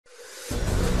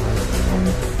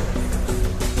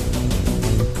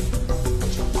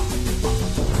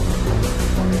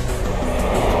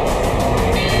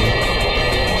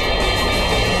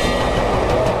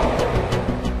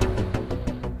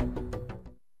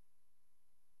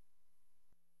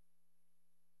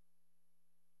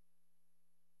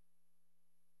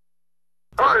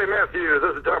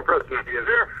Preston, are you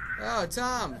there? Oh,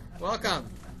 Tom, welcome.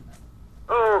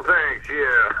 Oh, thanks,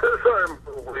 yeah. Sorry I'm a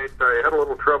little late. I had a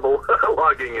little trouble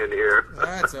logging in here.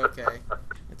 That's okay.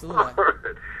 It's a little... All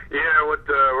right. Yeah, what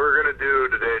we're going to do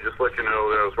today, just to let you know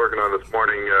that I was working on this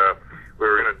morning, we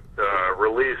were going to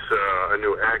release a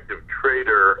new active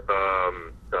trader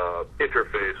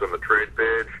interface on the trade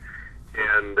page.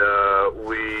 And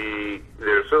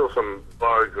there's still some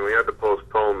bugs, and we had to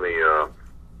postpone the,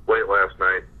 late last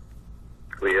night,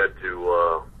 we had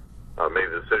to made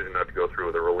the decision not to go through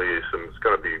with the release, and it's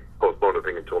going to be postponed, I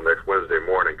think, until next Wednesday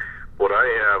morning. What I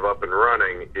have up and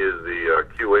running is the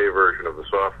QA version of the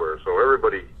software. So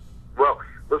everybody, well,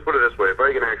 let's put it this way. If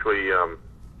I can actually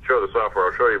show the software,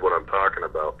 I'll show you what I'm talking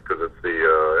about, because it's the,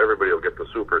 everybody will get the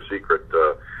super secret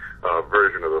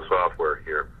version of the software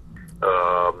here.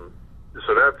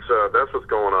 So that's what's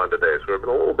going on today. So I've been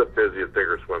a little bit busy at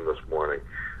Thinkorswim this morning.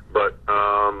 But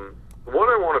what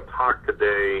I want to talk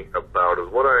today about is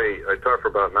what I talked for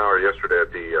about an hour yesterday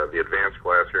at the advanced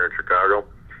class here in Chicago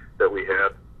that we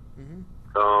had.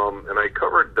 Mm-hmm. And I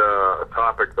covered a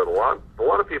topic that a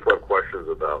lot of people have questions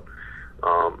about,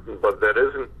 but that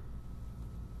isn't,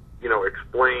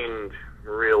 explained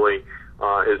really,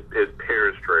 is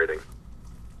pairs trading.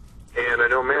 And I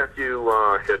know Matthew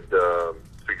had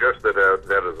suggested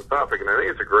that as a topic, and I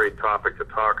think it's a great topic to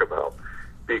talk about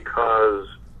because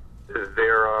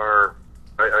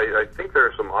I think there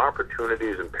are some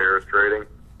opportunities in pairs trading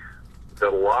that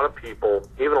a lot of people,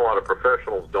 even a lot of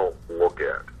professionals, don't look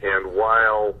at. And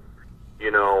while,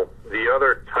 the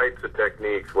other types of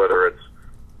techniques, whether it's,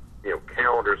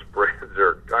 calendar spreads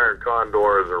or iron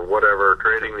condors or whatever,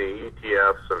 trading the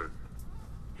ETFs and,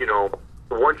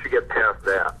 once you get past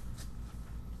that,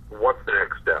 what's the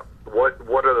next step?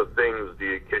 What are the things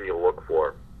can you look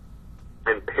for?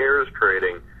 And pairs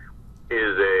trading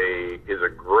is a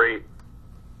great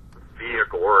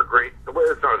vehicle, or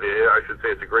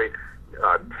it's a great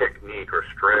technique or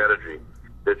strategy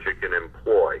that you can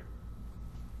employ.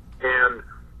 And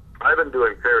I've been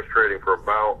doing pairs trading for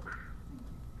about,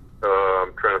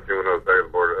 I'm trying to think when I was back on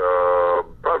the board,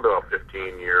 probably about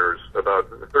 15 years, about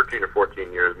 13 or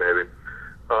 14 years maybe.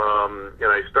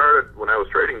 And I started when I was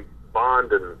trading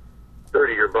bond and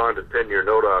 30-year bond and 10-year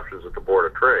note options at the Board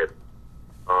of Trade.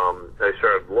 I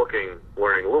started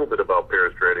learning a little bit about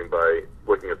pairs trading by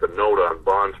looking at the note on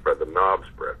bond spread, the knob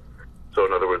spread. So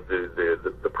in other words,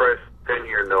 the price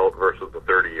 10-year note versus the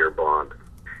 30-year bond.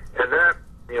 And that,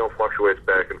 fluctuates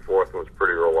back and forth and was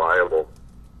pretty reliable.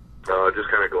 Just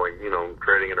kind of going,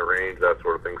 trading in a range, that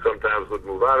sort of thing. Sometimes would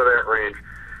move out of that range,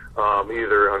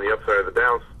 either on the upside or the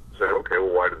downside. Say, okay,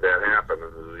 well, why did that happen?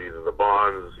 And this is either the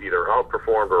bonds either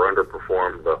outperformed or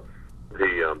underperformed the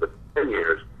 10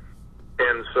 years.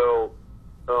 And so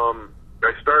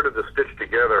I started to stitch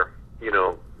together,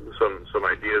 some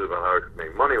ideas about how I could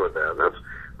make money with that. And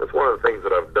that's one of the things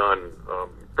that I've done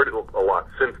a lot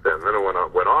since then. Then I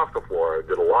went off the floor. I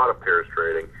did a lot of pairs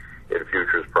trading in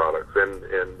futures products. And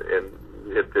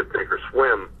at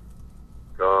Thinkorswim,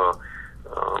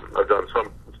 I've done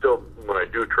some. Still, when I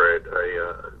do trade,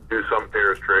 I do some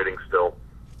pairs trading still.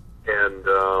 And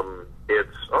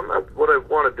what I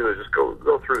want to do is just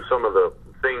go through some of the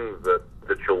things that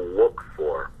you'll look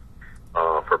for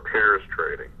pairs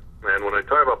trading. And when I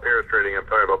talk about pairs trading, I'm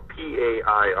talking about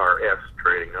PAIRS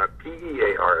trading, not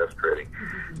PEARS trading.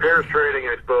 Pairs trading,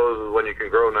 I suppose, is when you can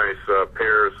grow nice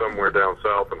pairs somewhere down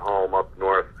south and haul them up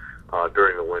north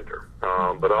during the winter.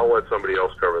 But I'll let somebody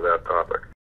else cover that topic.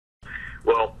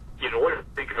 Well, what you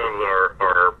think of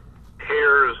are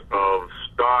pairs of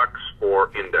stocks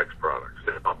or index products.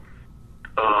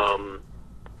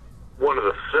 One of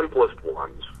the simplest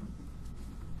ones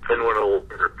and one of the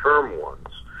bigger term ones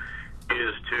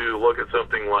is to look at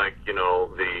something like,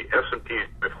 the S&P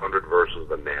 500 versus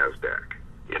the NASDAQ,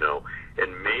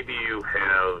 and maybe you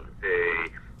have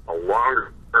a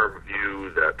longer term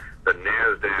view that the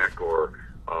NASDAQ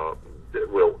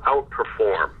will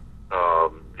outperform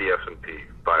the S&P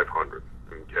 500.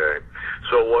 Okay,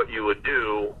 so what you would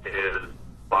do is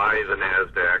buy the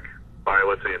NASDAQ,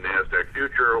 let's say a NASDAQ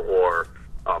future, or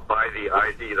buy the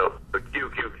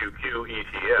QQQQ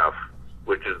ETF,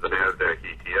 which is the NASDAQ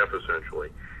ETF essentially,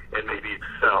 and maybe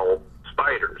sell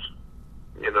spiders.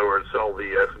 In other words, sell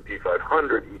the S&P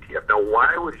 500 ETF. Now,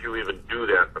 why would you even do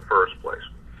that in the first place?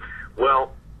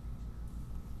 Well,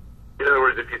 in other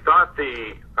words, if you thought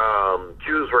the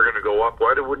Qs were going to go up,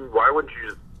 why wouldn't you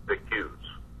use the Qs?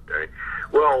 Okay.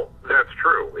 Well, that's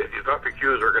true. If you thought the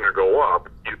Qs were going to go up,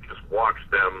 you just watch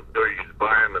them, or you just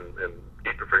buy them and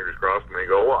keep your fingers crossed and they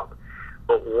go up.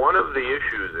 But one of the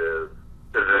issues is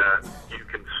that you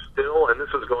can still, and this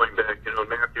is going back,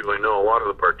 Matthew, I know a lot of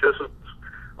the participants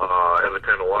have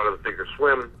attended a lot of the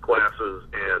Thinkorswim classes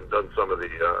and done some of the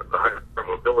high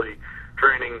probability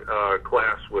training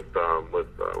class with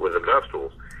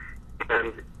InvestTools.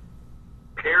 And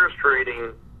pairs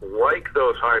trading, like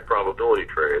those high probability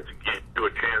trades, gives you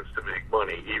a chance to make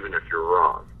money even if you're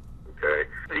wrong. Okay.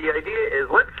 The idea is,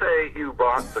 let's say you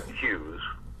bought the Qs.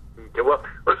 Okay, well,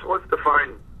 let's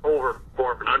define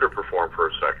overperform and underperform for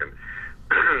a second.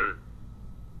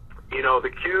 You know, the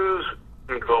Qs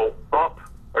can go up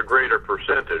a greater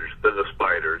percentage than the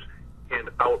spiders and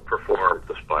outperform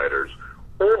the spiders,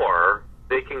 or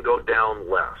they can go down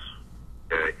less.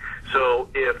 Okay, so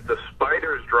if the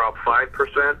spiders drop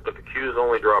 5%, but the Qs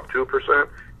only drop 2%,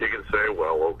 you can say,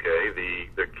 well, okay,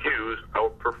 the Qs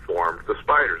outperformed the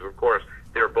spiders. Of course,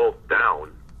 they're both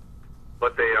down,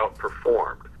 but they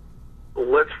outperformed.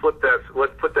 Let's put that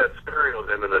scenario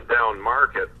then in a down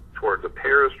market towards a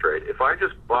pairs trade. If I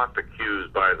just bought the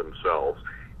Qs by themselves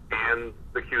and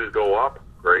the Qs go up,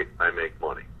 great, I make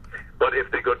money. But if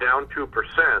they go down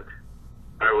 2%,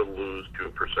 I would lose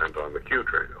 2% on the Q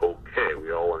trade. Okay,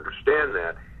 we all understand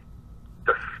that.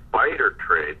 The spider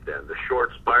trade then, the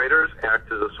short spiders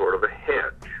act as a sort of a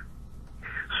hedge.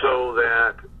 So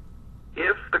that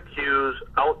if the Qs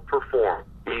outperform,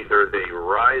 either they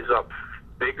rise up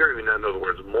bigger, in other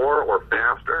words, more or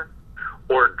faster,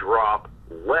 or drop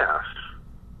less.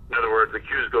 In other words, the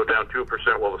Qs go down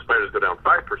 2% while the spiders go down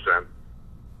 5%.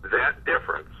 That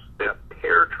difference, that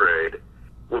pair trade,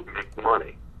 would make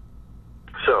money.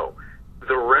 So,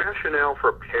 the rationale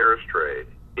for pairs trade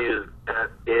is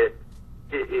that it's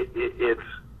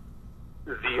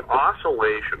the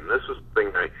oscillation. This is the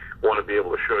thing I want to be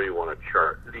able to show you on a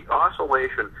chart. The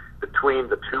oscillation between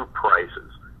the two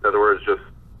prices. In other words, just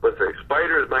let's say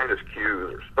spiders minus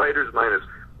Qs, or spiders minus,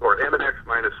 or M&X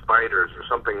minus spiders, or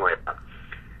something like that.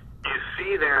 You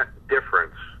see that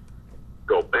difference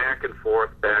go back and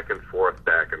forth, back and forth,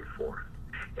 back and forth.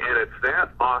 And it's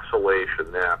that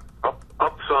oscillation, that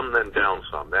up some, then down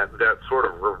some, that sort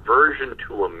of reversion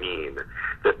to a mean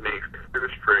that makes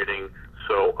pairs trading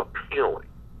so appealing.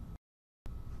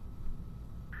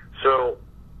 So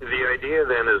the idea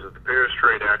then is that the pairs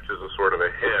trade acts as a sort of a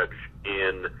hedge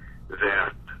in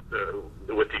that,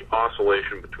 with the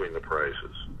oscillation between the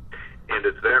prices. And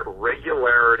it's that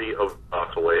regularity of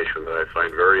oscillation that I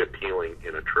find very appealing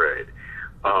in a trade.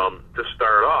 To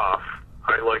start off,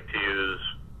 I like to use,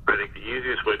 I think the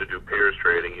easiest way to do pairs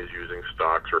trading is using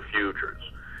stocks or futures.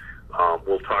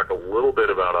 We'll talk a little bit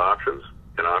about options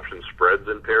and option spreads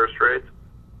in pairs trades.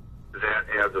 That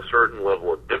adds a certain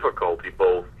level of difficulty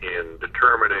both in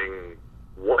determining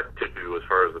what to do as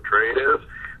far as the trade is,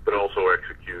 but also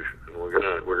execution. And we're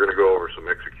gonna go over some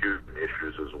execution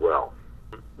issues as well.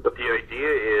 But the idea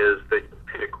is that you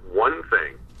pick one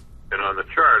thing, and on the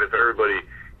chart, if anybody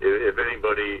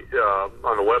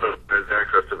on the web has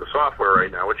access to the software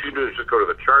right now, what you do is just go to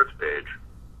the charts page.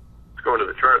 Let's go into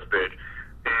the charts page,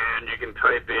 and you can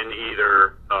type in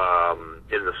either,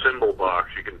 in the symbol box,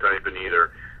 you can type in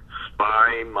either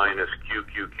SPY minus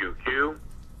QQQQ, in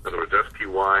other words,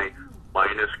 SPY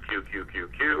minus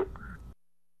QQQQ,